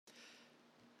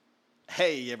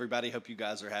Hey, everybody. Hope you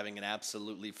guys are having an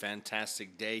absolutely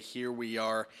fantastic day. Here we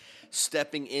are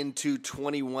stepping into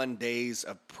 21 days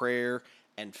of prayer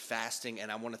and fasting.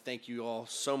 And I want to thank you all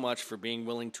so much for being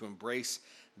willing to embrace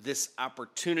this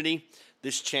opportunity,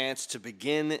 this chance to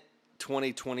begin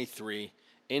 2023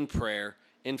 in prayer,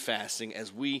 in fasting,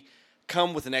 as we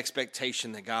come with an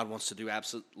expectation that God wants to do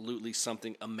absolutely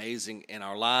something amazing in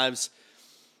our lives,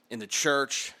 in the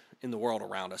church, in the world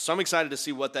around us. So I'm excited to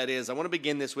see what that is. I want to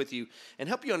begin this with you and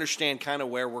help you understand kind of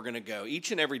where we're going to go.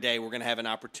 Each and every day we're going to have an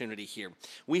opportunity here.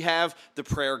 We have the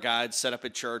prayer guides set up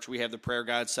at church. We have the prayer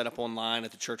guides set up online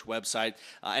at the church website.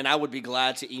 And I would be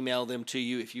glad to email them to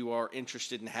you if you are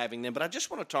interested in having them. But I just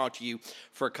want to talk to you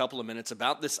for a couple of minutes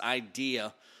about this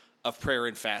idea of prayer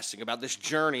and fasting, about this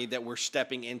journey that we're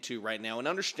stepping into right now and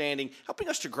understanding, helping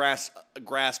us to grasp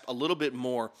a little bit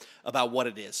more about what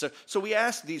it is. So we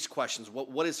ask these questions.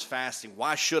 What is fasting?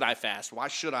 Why should I fast? Why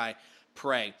should I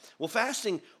pray? Well,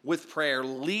 fasting with prayer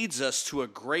leads us to a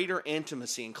greater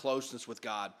intimacy and closeness with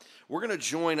God. We're going to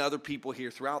join other people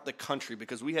here throughout the country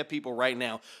because we have people right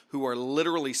now who are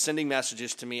literally sending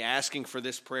messages to me asking for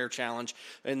this prayer challenge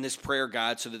and this prayer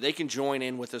guide so that they can join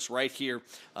in with us right here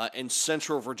in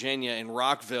Central Virginia, in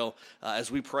Rockville,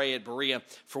 as we pray at Berea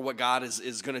for what God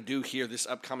is going to do here this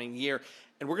upcoming year.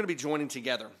 And we're going to be joining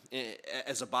together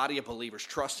as a body of believers,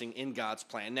 trusting in God's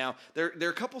plan. Now, there are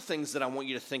a couple things that I want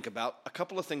you to think about, a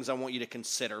couple of things I want you to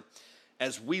consider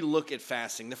as we look at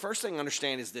fasting. The first thing to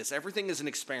understand is this: everything is an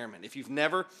experiment. If you've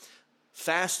never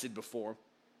fasted before,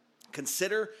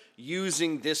 consider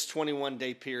using this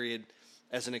 21-day period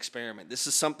as an experiment. This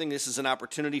is an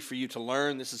opportunity for you to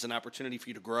learn. This is an opportunity for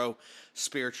you to grow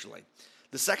spiritually.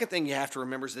 The second thing you have to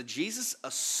remember is that Jesus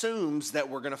assumes that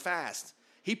we're going to fast.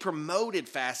 He promoted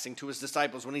fasting to his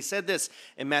disciples when he said this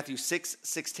in Matthew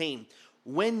 6:16.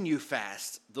 When you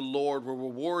fast, the Lord will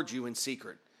reward you in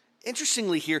secret.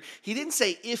 Interestingly here, he didn't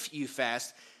say if you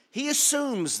fast. He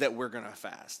assumes that we're going to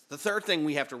fast. The third thing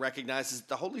we have to recognize is that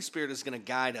the Holy Spirit is going to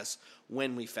guide us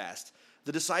when we fast.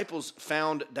 The disciples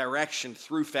found direction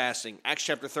through fasting. Acts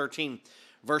chapter 13,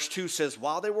 verse 2 says,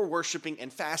 while they were worshiping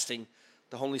and fasting,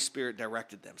 the Holy Spirit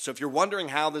directed them. So if you're wondering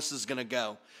how this is going to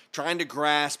go, trying to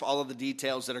grasp all of the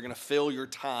details that are going to fill your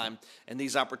time and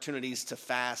these opportunities to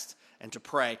fast and to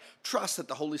pray, trust that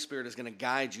the Holy Spirit is going to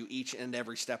guide you each and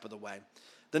every step of the way.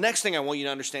 The next thing I want you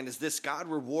to understand is this: God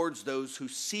rewards those who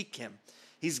seek him.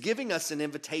 He's giving us an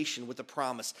invitation with a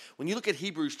promise. When you look at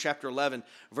Hebrews chapter 11,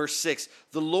 verse 6,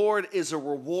 the Lord is a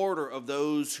rewarder of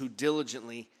those who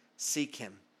diligently seek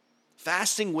him.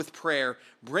 Fasting with prayer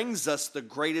brings us the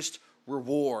greatest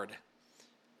reward.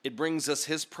 It brings us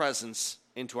his presence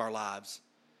into our lives.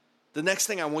 The next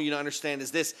thing I want you to understand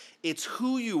is this: it's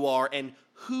who you are and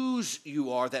whose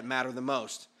you are that matter the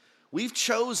most. We've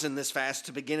chosen this fast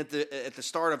to begin at the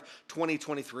start of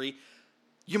 2023.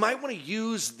 You might want to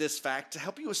use this fact to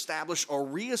help you establish or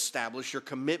reestablish your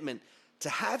commitment to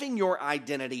having your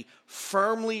identity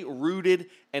firmly rooted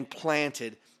and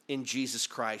planted in Jesus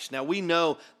Christ. Now, we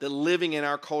know that living in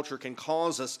our culture can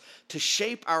cause us to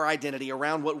shape our identity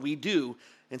around what we do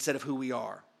instead of who we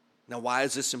are. Now, why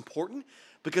is this important?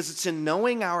 Because it's in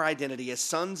knowing our identity as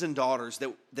sons and daughters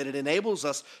that it enables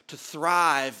us to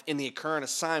thrive in the current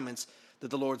assignments that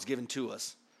the Lord's given to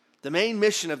us. The main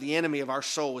mission of the enemy of our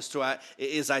soul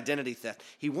is identity theft.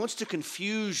 He wants to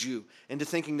confuse you into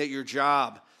thinking that your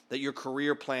job, that your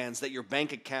career plans, that your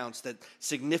bank accounts, that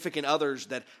significant others,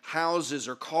 that houses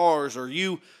or cars, or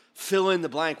you fill in the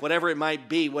blank, whatever it might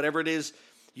be, whatever it is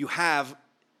you have,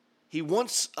 he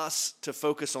wants us to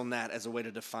focus on that as a way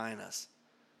to define us.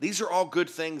 These are all good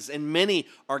things, and many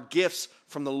are gifts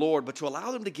from the Lord, but to allow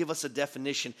them to give us a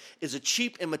definition is a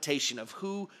cheap imitation of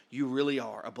who you really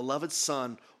are, a beloved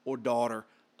son or daughter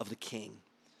of the King.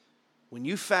 When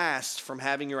you fast from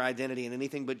having your identity in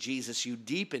anything but Jesus, you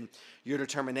deepen your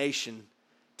determination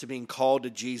to being called to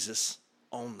Jesus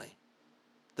only.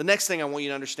 The next thing I want you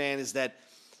to understand is that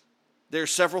there are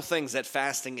several things that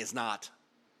fasting is not.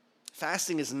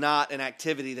 Fasting is not an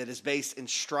activity that is based in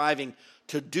striving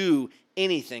to do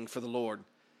anything for the Lord.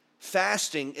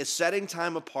 Fasting is setting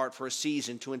time apart for a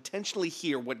season to intentionally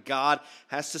hear what God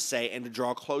has to say and to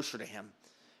draw closer to him.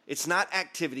 It's not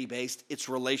activity-based, it's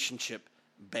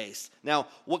relationship-based. Now,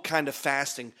 what kind of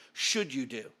fasting should you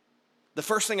do? The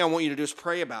first thing I want you to do is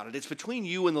pray about it. It's between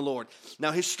you and the Lord.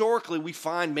 Now, historically, we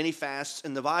find many fasts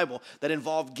in the Bible that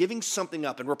involve giving something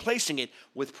up and replacing it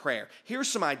with prayer. Here's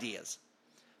some ideas.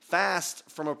 Fast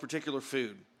from a particular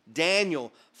food.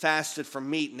 Daniel fasted from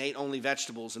meat and ate only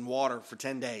vegetables and water for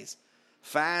 10 days.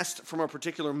 Fast from a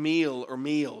particular meal or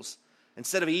meals.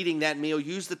 Instead of eating that meal,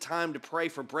 use the time to pray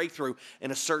for breakthrough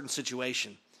in a certain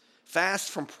situation.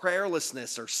 Fast from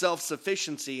prayerlessness or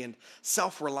self-sufficiency and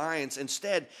self-reliance.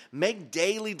 Instead, make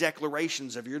daily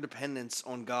declarations of your dependence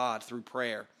on God through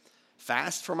prayer.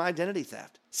 Fast from identity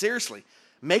theft. Seriously,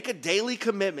 make a daily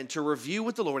commitment to review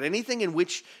with the Lord anything in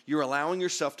which you're allowing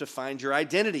yourself to find your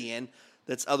identity in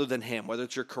that's other than Him, whether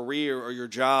it's your career or your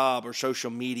job or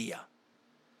social media.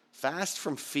 Fast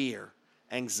from fear,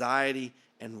 anxiety,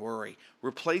 and worry.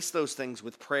 Replace those things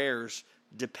with prayers,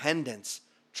 dependence,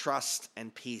 trust,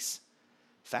 and peace.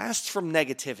 Fast from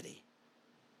negativity.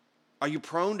 Are you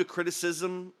prone to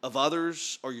criticism of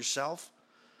others or yourself?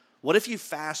 What if you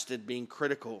fasted being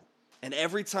critical, and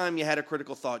every time you had a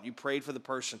critical thought, you prayed for the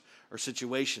person or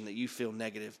situation that you feel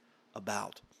negative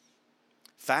about?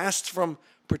 Fast from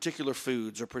particular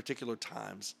foods or particular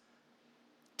times.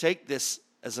 Take this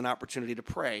as an opportunity to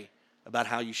pray about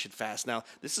how you should fast. Now,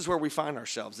 this is where we find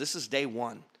ourselves. This is day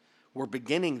one. We're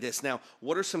beginning this. Now,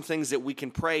 what are some things that we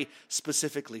can pray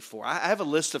specifically for? I have a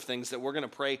list of things that we're going to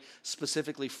pray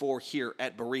specifically for here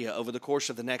at Berea over the course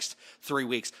of the next 3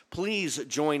 weeks. Please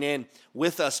join in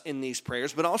with us in these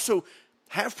prayers, but also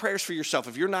have prayers for yourself.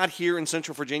 If you're not here in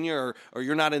Central Virginia or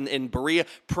you're not in Berea,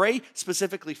 pray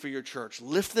specifically for your church.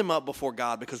 Lift them up before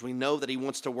God because we know that He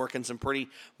wants to work in some pretty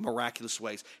miraculous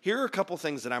ways. Here are a couple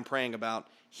things that I'm praying about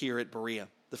here at Berea.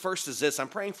 The first is this. I'm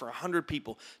praying for 100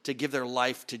 people to give their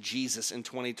life to Jesus in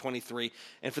 2023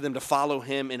 and for them to follow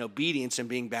Him in obedience and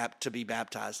to be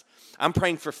baptized. I'm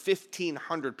praying for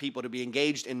 1,500 people to be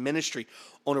engaged in ministry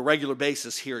on a regular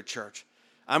basis here at church.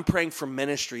 I'm praying for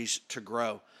ministries to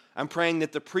grow. I'm praying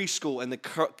that the preschool and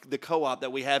the co-op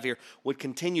that we have here would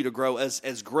continue to grow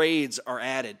as grades are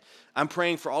added. I'm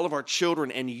praying for all of our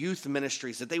children and youth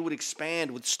ministries, that they would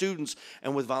expand with students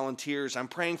and with volunteers. I'm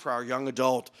praying for our young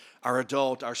adult,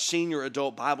 our senior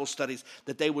adult Bible studies,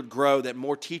 that they would grow, that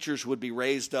more teachers would be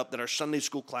raised up, that our Sunday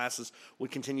school classes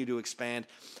would continue to expand.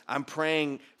 I'm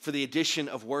praying for the addition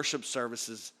of worship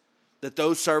services, that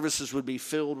those services would be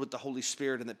filled with the Holy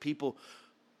Spirit and that people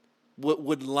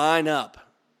would line up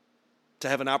to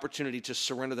have an opportunity to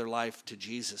surrender their life to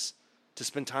Jesus, to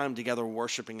spend time together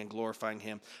worshiping and glorifying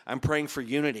Him. I'm praying for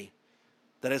unity,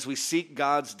 that as we seek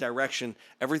God's direction,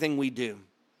 everything we do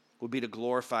would be to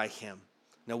glorify Him.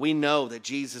 Now, we know that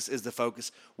Jesus is the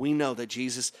focus. We know that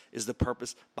Jesus is the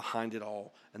purpose behind it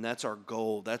all, and that's our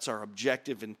goal. That's our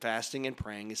objective in fasting and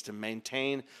praying, is to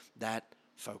maintain that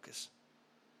focus.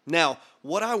 Now,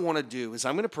 what I want to do is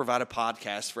I'm going to provide a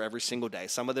podcast for every single day.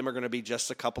 Some of them are going to be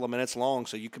just a couple of minutes long,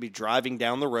 so you could be driving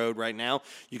down the road right now.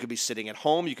 You could be sitting at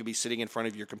home. You could be sitting in front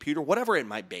of your computer, whatever it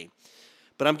might be.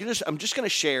 But I'm just going to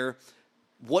share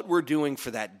what we're doing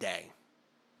for that day.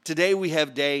 Today we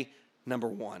have day number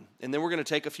 1, and then we're going to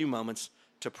take a few moments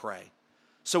to pray.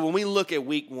 So when we look at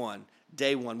week 1,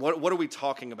 day 1, what are we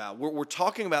talking about? We're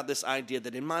talking about this idea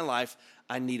that in my life,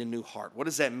 I need a new heart. What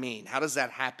does that mean? How does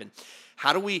that happen?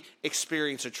 How do we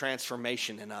experience a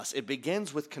transformation in us? It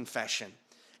begins with confession.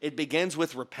 It begins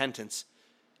with repentance.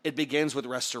 It begins with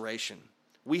restoration.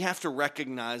 We have to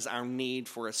recognize our need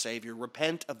for a Savior,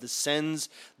 repent of the sins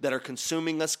that are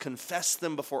consuming us, confess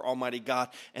them before Almighty God,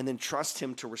 and then trust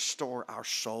Him to restore our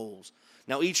souls.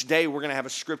 Now, each day we're going to have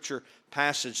a scripture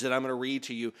passage that I'm going to read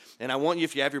to you. And I want you,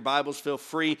 if you have your Bibles, feel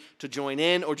free to join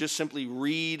in or just simply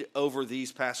read over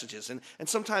these passages. And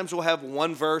sometimes we'll have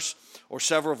one verse or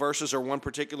several verses or one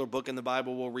particular book in the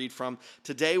Bible we'll read from.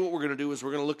 Today what we're going to do is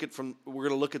we're going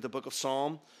to look at the book of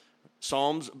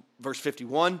Psalms, verse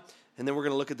 51, and then we're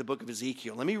going to look at the book of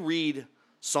Ezekiel. Let me read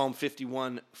Psalm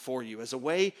 51 for you as a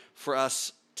way for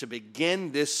us to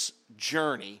begin this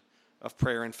journey of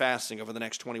prayer and fasting over the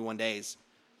next 21 days.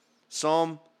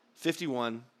 Psalm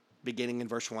 51, beginning in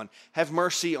verse 1. Have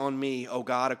mercy on me, O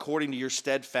God, according to your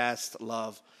steadfast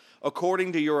love.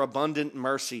 According to your abundant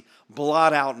mercy,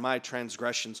 blot out my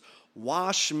transgressions.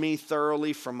 Wash me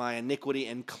thoroughly from my iniquity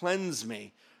and cleanse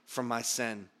me from my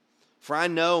sin. For I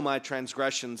know my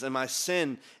transgressions, and my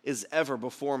sin is ever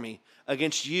before me.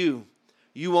 Against you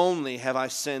only have I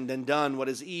sinned and done what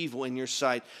is evil in your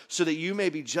sight, so that you may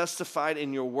be justified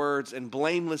in your words and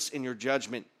blameless in your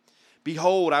judgment.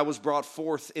 Behold, I was brought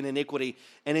forth in iniquity,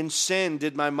 and in sin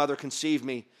did my mother conceive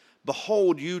me.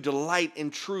 Behold, you delight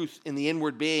in truth in the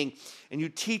inward being, and you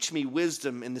teach me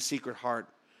wisdom in the secret heart.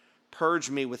 Purge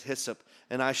me with hyssop,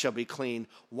 and I shall be clean.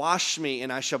 Wash me,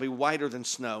 and I shall be whiter than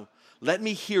snow. Let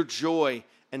me hear joy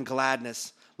and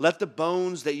gladness. Let the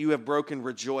bones that you have broken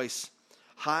rejoice.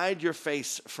 Hide your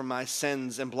face from my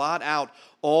sins and blot out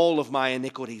all of my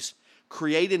iniquities.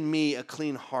 Create in me a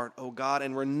clean heart, O God,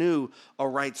 and renew a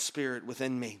right spirit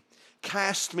within me.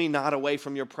 Cast me not away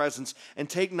from your presence, and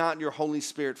take not your Holy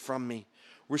Spirit from me.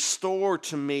 Restore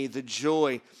to me the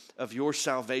joy of your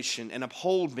salvation and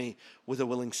uphold me with a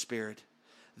willing spirit.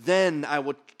 Then I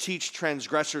will teach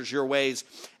transgressors your ways,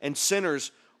 and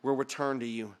sinners will return to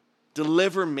you.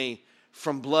 Deliver me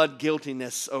from blood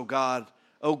guiltiness, O God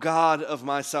of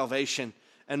my salvation,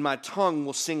 and my tongue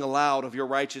will sing aloud of your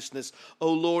righteousness.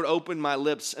 O Lord, open my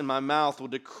lips, and my mouth will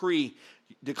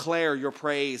declare your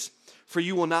praise. For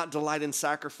you will not delight in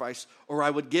sacrifice, or I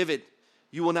would give it.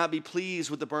 You will not be pleased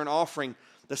with the burnt offering.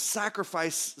 The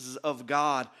sacrifices of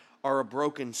God are a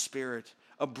broken spirit,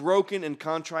 a broken and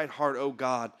contrite heart, O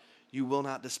God, you will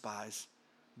not despise.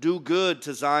 Do good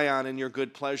to Zion in your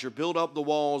good pleasure. Build up the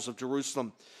walls of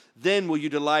Jerusalem. Then will you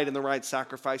delight in the right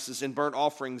sacrifices, in burnt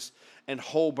offerings and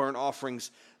whole burnt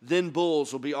offerings. Then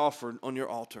bulls will be offered on your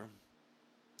altar.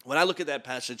 When I look at that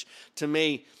passage, to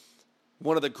me,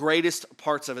 one of the greatest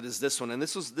parts of it is this one. And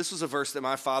this was a verse that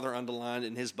my father underlined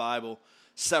in his Bible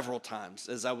several times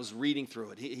as I was reading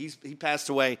through it. He passed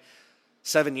away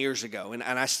 7 years ago, and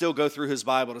I still go through his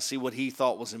Bible to see what he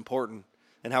thought was important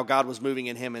and how God was moving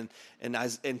in him.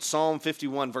 And Psalm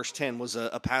 51 verse 10 was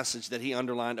a passage that he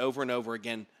underlined over and over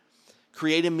again.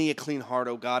 Create in me a clean heart,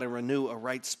 O God, and renew a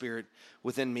right spirit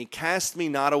within me. Cast me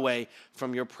not away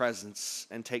from your presence,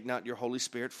 and take not your Holy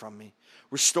Spirit from me.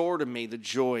 Restore to me the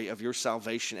joy of your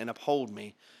salvation, and uphold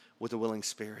me with a willing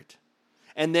spirit.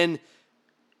 And then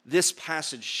this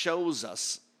passage shows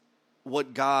us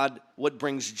what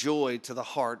brings joy to the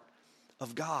heart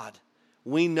of God.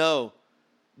 We know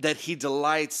that he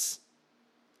delights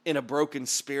in a broken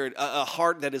spirit, a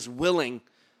heart that is willing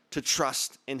to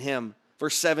trust in him.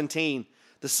 Verse 17,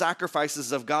 the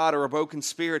sacrifices of God are a broken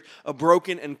spirit, a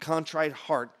broken and contrite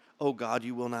heart, O God,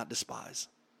 you will not despise.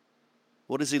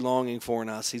 What is he longing for in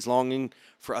us? He's longing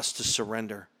for us to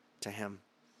surrender to him.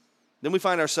 Then we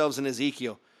find ourselves in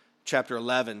Ezekiel chapter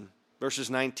 11, verses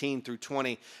 19 through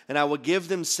 20. And I will give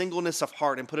them singleness of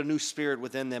heart and put a new spirit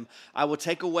within them. I will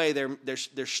take away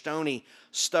their stony,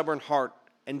 stubborn heart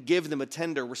and give them a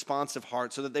tender, responsive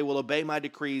heart so that they will obey my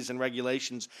decrees and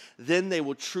regulations. Then they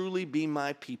will truly be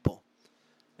my people,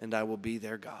 and I will be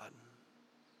their God.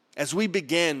 As we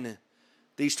begin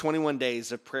these 21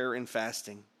 days of prayer and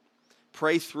fasting,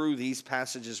 pray through these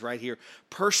passages right here,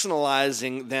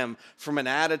 personalizing them from an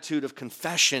attitude of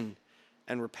confession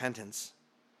and repentance.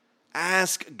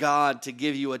 Ask God to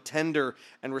give you a tender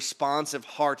and responsive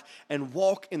heart and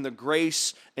walk in the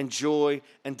grace and joy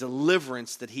and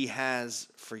deliverance that he has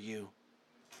for you.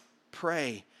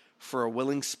 Pray for a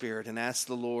willing spirit and ask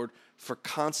the Lord for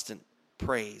constant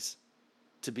praise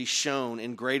to be shown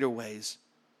in greater ways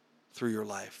through your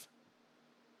life.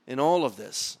 In all of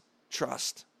this,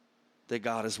 trust that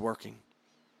God is working.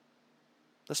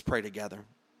 Let's pray together.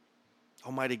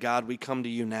 Almighty God, we come to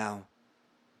you now.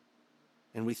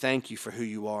 And we thank you for who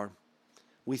you are.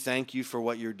 We thank you for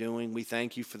what you're doing. We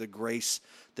thank you for the grace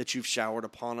that you've showered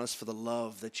upon us, for the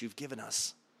love that you've given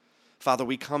us. Father,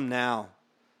 we come now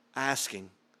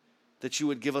asking that you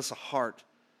would give us a heart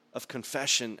of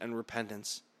confession and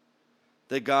repentance.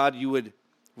 That, God, you would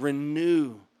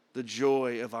renew the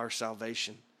joy of our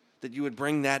salvation. That you would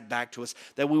bring that back to us.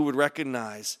 That we would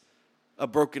recognize a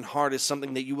broken heart is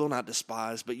something that you will not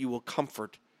despise, but you will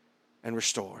comfort and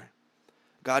restore.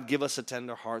 God, give us a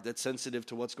tender heart that's sensitive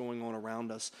to what's going on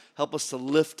around us. Help us to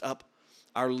lift up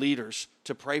our leaders,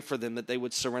 to pray for them that they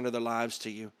would surrender their lives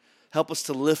to you. Help us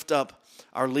to lift up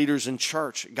our leaders in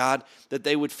church, God, that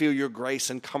they would feel your grace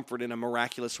and comfort in a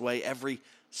miraculous way every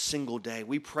single day.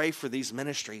 We pray for these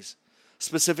ministries.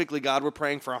 Specifically, God, we're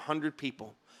praying for 100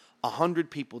 people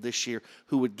this year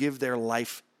who would give their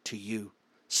life to you,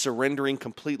 surrendering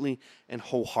completely and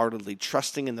wholeheartedly,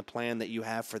 trusting in the plan that you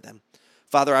have for them.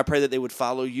 Father, I pray that they would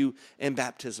follow you in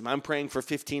baptism. I'm praying for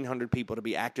 1,500 people to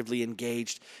be actively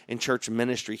engaged in church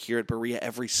ministry here at Berea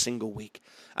every single week.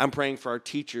 I'm praying for our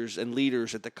teachers and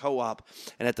leaders at the co-op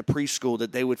and at the preschool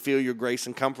that they would feel your grace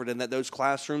and comfort and that those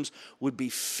classrooms would be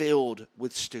filled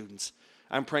with students.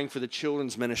 I'm praying for the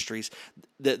children's ministries,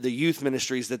 the youth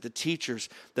ministries, that the teachers,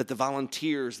 that the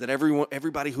volunteers, that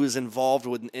everybody who is involved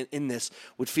in this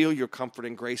would feel your comfort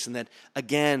and grace, and that,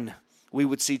 again, we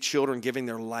would see children giving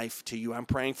their life to you. I'm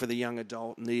praying for the young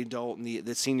adult and the adult and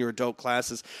the senior adult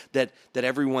classes, that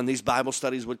everyone, these Bible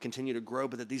studies would continue to grow,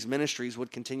 but that these ministries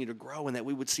would continue to grow and that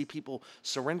we would see people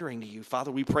surrendering to you. Father,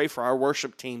 we pray for our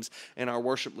worship teams and our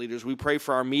worship leaders. We pray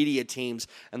for our media teams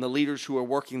and the leaders who are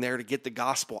working there to get the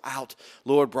gospel out,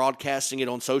 Lord, broadcasting it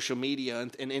on social media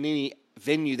and in any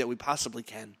venue that we possibly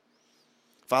can.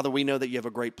 Father, we know that you have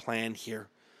a great plan here.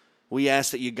 We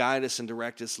ask that you guide us and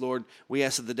direct us, Lord. We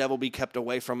ask that the devil be kept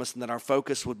away from us and that our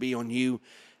focus would be on you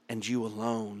and you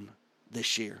alone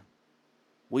this year.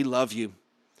 We love you.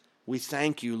 We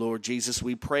thank you, Lord Jesus.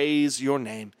 We praise your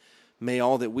name. May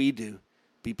all that we do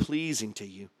be pleasing to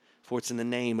you. For it's in the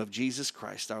name of Jesus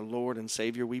Christ, our Lord and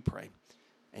Savior, we pray.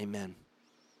 Amen.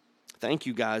 Thank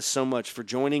you guys so much for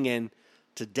joining in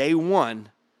to day one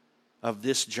of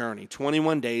this journey,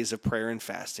 21 days of prayer and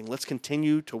fasting. Let's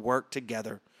continue to work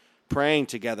together, praying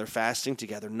together, fasting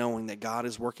together, knowing that God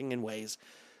is working in ways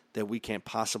that we can't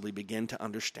possibly begin to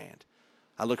understand.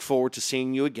 I look forward to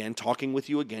seeing you again, talking with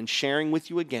you again, sharing with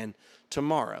you again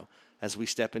tomorrow as we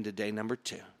step into day number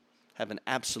 2. Have an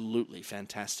absolutely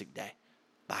fantastic day.